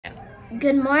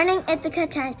Good morning, Ithaca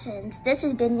Titans. This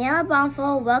is Daniela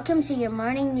Bonfil. Welcome to your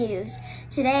morning news.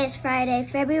 Today is Friday,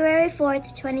 February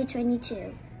 4th,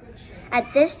 2022.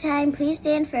 At this time, please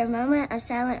stand for a moment of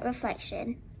silent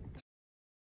reflection.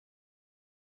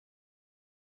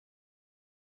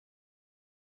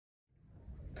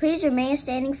 Please remain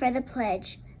standing for the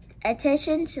pledge.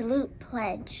 Attention, salute,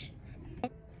 pledge.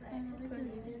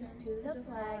 Allegiance to the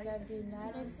flag of the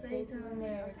United States of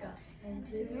America and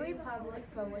to the republic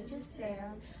for which it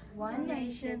stands, one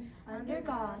nation, under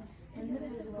God,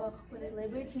 indivisible, with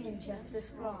liberty and justice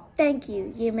for all. Thank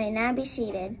you. You may now be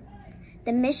seated.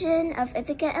 The mission of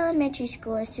Ithaca Elementary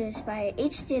School is to inspire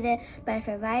each student by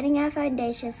providing a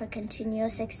foundation for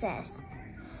continual success.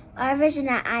 Our vision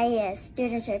at IES,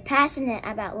 students are passionate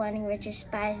about learning which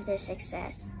inspires their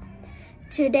success.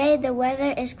 Today, the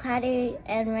weather is cloudy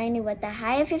and rainy with a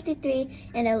high of 53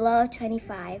 and a low of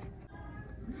 25.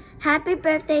 Happy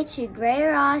birthday to Gray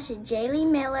Ross, Jaylee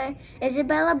Miller,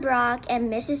 Isabella Brock, and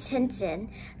Mrs.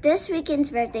 Henson. This weekend's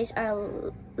birthdays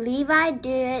are Levi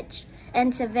Deutsch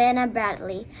and Savannah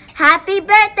Bradley. Happy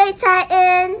birthday,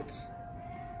 Titans!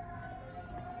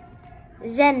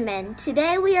 Zenman,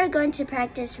 today we are going to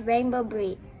practice rainbow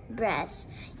breaths.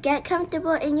 Get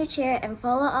comfortable in your chair and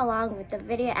follow along with the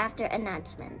video after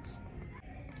announcements.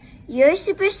 Your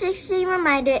Super 16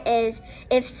 reminder is,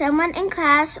 if someone in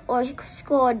class or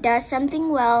school does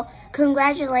something well,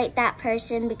 congratulate that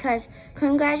person, because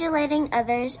congratulating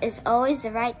others is always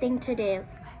the right thing to do.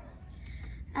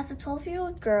 As a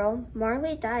 12-year-old girl,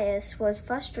 Marley Dias was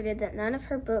frustrated that none of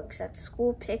her books at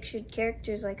school pictured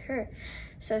characters like her,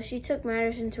 so she took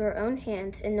matters into her own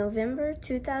hands. In November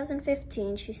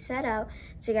 2015, she set out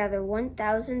to gather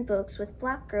 1,000 books with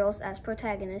Black girls as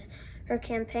protagonists. Her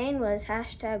campaign was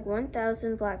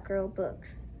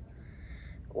 #1000BlackGirlBooks.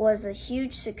 Was a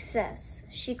huge success.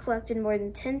 She collected more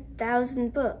than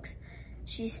 10,000 books.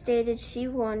 She stated she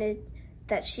wanted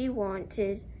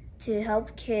to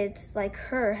help kids like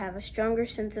her have a stronger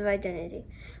sense of identity.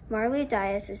 Marley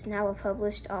Dias is now a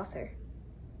published author.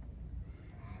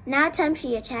 Now time for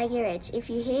your Tag Your Age. If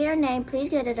you hear your name, please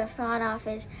go to the front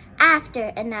office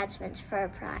after announcements for a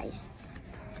prize.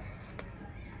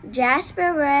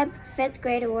 Jasper Webb, 5th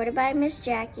grade, awarded by Miss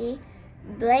Jackie.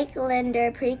 Blake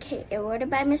Linder, Pre-K, awarded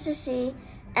by Mr. C.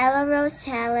 Ella Rose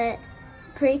Talent,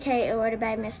 Pre-K, awarded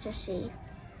by Mr. C.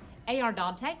 AR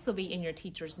dog tags will be in your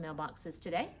teachers' mailboxes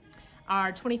today.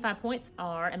 Our 25 points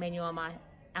are Emmanuel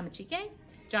Amachike,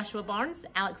 Joshua Barnes,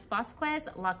 Alex Vasquez,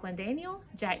 Lachlan Daniel,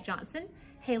 Jack Johnson,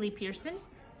 Haley Pearson,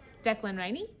 Declan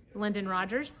Rainey, Lyndon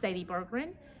Rogers, Sadie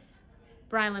Bergren,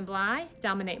 Brylan Bly,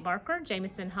 Dominic Barker,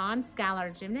 Jameson Hahn,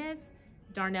 Skylar Jimenez,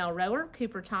 Darnell Rower,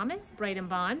 Cooper Thomas, Braden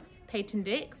Bonds, Peyton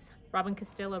Dix, Robin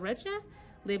Castillo-Rocha,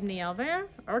 Libni Alver,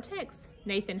 Urtex,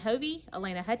 Nathan Hovey,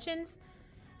 Elena Hutchins,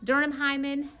 Durham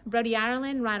Hyman, Brody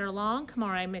Ireland, Ryder Long,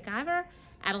 Kamara McIver,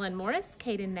 Adeline Morris,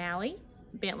 Caden Nally,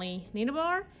 Bentley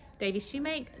Ninabar, Davy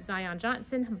Shoemake, Zion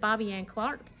Johnson, Bobby Ann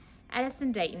Clark,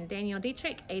 Addison Dayton, Daniel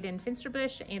Dietrich, Aiden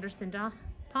Finsterbush, Anderson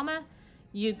Palma,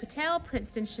 Hugh Patel,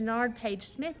 Princeton Chenard, Paige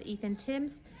Smith, Ethan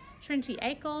Timms, Trinity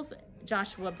Ackles,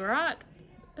 Joshua Barak,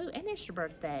 ooh, and it's your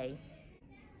birthday.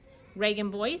 Reagan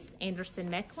Boyce, Anderson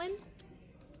Mecklin.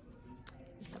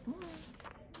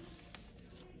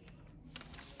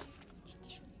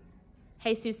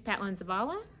 Jesus Patlin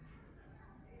Zavala,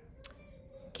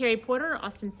 Carrie Porter,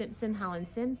 Austin Simpson, Holland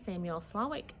Sims, Samuel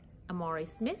Slawick, Amari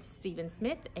Smith, Stephen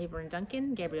Smith, Averin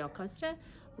Duncan, Gabrielle Costa,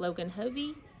 Logan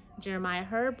Hovey, Jeremiah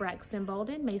Herb, Braxton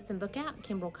Bolden, Mason Bookout,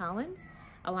 Kimbrell Collins,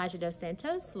 Elijah Dos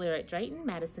Santos, Lyric Drayton,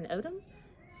 Madison Odom,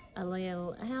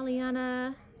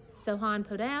 Aliana Sohan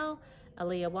Podal,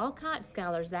 Aaliyah Walcott,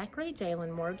 Skylar Zachary,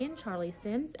 Jalen Morgan, Charlie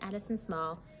Sims, Addison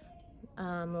Small,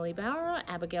 Lily Bauer,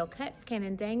 Abigail Cutts,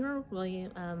 Cannon Danger,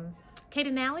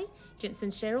 Caden Alley, Jensen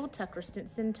Sherrill, Tucker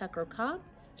Stinson, Tucker Cobb,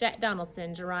 Jack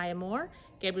Donaldson, Jariah Moore,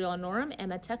 Gabriel Norum,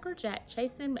 Emma Tucker, Jack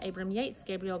Chasen, Abram Yates,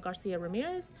 Gabriel Garcia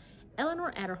Ramirez,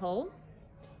 Eleanor Adderhole,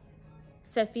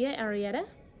 Sophia Arietta,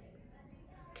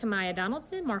 Kamaya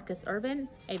Donaldson, Marcus Irvin,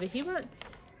 Ava Hubert,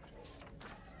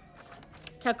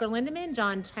 Tucker Lindeman,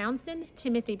 John Townsend,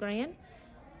 Timothy Brand,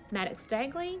 Maddox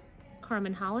Dagley,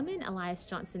 Carmen Holloman, Elias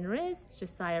Johnson Riz,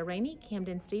 Josiah Rainey,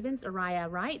 Camden Stevens,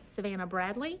 Ariah Wright, Savannah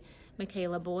Bradley,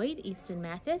 Michaela Boyd, Easton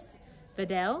Mathis,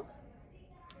 Vidal,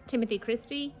 Timothy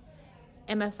Christie,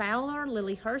 Emma Fowler,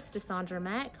 Lily Hurst, Desandra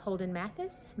Mack, Holden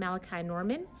Mathis, Malachi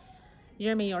Norman,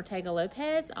 Jeremy Ortega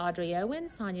Lopez, Audrey Owen,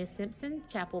 Sonia Simpson,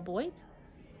 Chapel Boyd,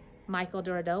 Michael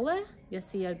Duradola,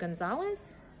 Yosio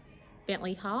Gonzalez,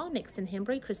 Bentley Hall, Nixon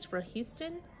Hembry, Christopher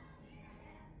Houston,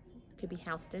 could be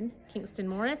Houston, Kingston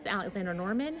Morris, Alexander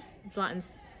Norman, Zlatan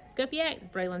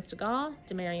Skopiak, Braylon Stegall,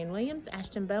 Demarion Williams,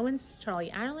 Ashton Bowens,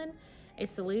 Charlie Ireland,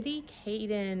 Asa Ludi,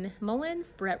 Caden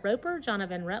Mullins, Brett Roper,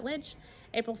 Jonathan Rutledge,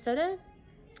 April Soda,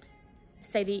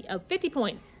 Sadie, 50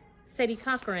 points, Sadie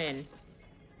Cochran,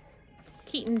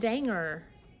 Keaton Danger,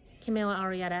 Camila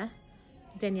Arietta,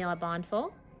 Daniela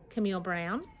Bondful, Camille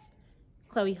Brown,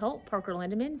 Chloe Holt, Parker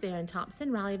Lindemann, Zarin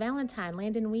Thompson, Riley Valentine,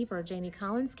 Landon Weaver, Janie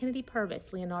Collins, Kennedy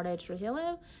Purvis, Leonardo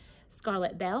Trujillo,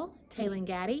 Scarlett Bell, Taylon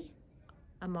Gaddy,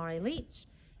 Amari Leach,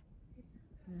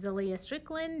 Zelia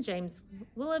Strickland, James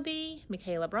Willoughby,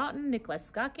 Michaela Broughton, Nicholas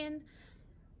Gokin,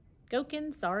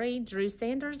 Drew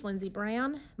Sanders, Lindsey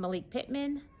Brown, Malik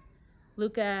Pittman,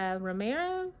 Luca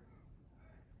Romero,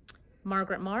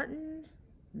 Margaret Martin,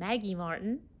 Maggie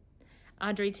Martin,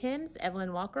 Audrey Timms,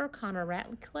 Evelyn Walker, Connor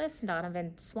Ratcliffe,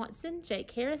 Donovan Swanson, Jake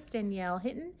Harris, Danielle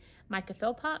Hinton, Micah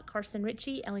Philpott, Carson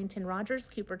Ritchie, Ellington Rogers,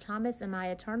 Cooper Thomas,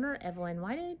 Amaya Turner, Evelyn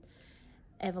Whitehead,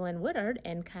 Evelyn Woodard,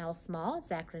 and Kyle Small,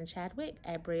 Zachary Chadwick,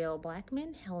 Abriel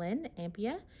Blackman, Helen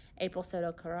Ampia, April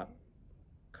Soto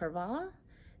Carvala,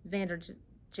 Xander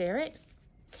Jarrett,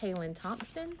 Kaylin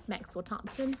Thompson, Maxwell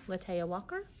Thompson, Latea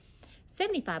Walker.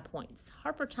 75 points,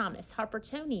 Harper Thomas, Harper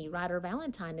Tony, Ryder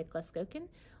Valentine, Nicholas Gokin,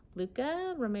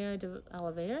 Luca Romero de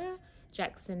Oliveira,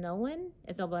 Jackson Nolan,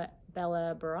 Isabella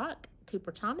Barak,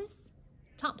 Cooper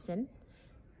Thompson,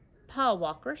 Paul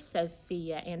Walker,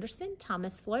 Sophia Anderson,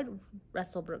 Thomas Floyd,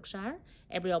 Russell Brookshire,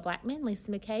 Abriel Blackman, Lisa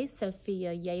McKay,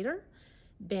 Sophia Yater,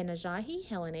 Ben Ajahi,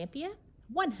 Helen Ampia.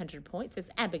 100 points is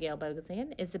Abigail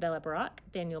Bogazan, Isabella Barak,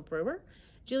 Daniel Brewer,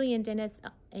 Julian Dennis,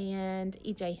 and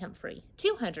E.J. Humphrey.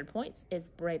 200 points is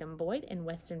Braden Boyd and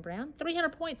Weston Brown. 300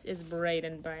 points is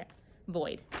Braden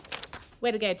Boyd.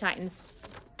 Way to go, Titans.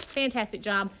 Fantastic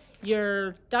job.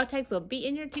 Your dog tags will be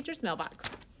in your teacher's mailbox.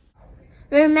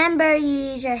 Remember, you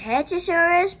use your head to show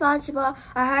we're responsible,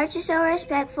 our heart to show we're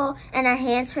respectful, and our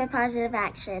hands for positive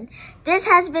action. This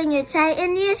has been your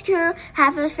Titan News crew.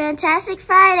 Have a fantastic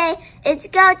Friday. It's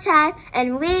go time,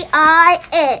 and we are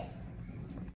it.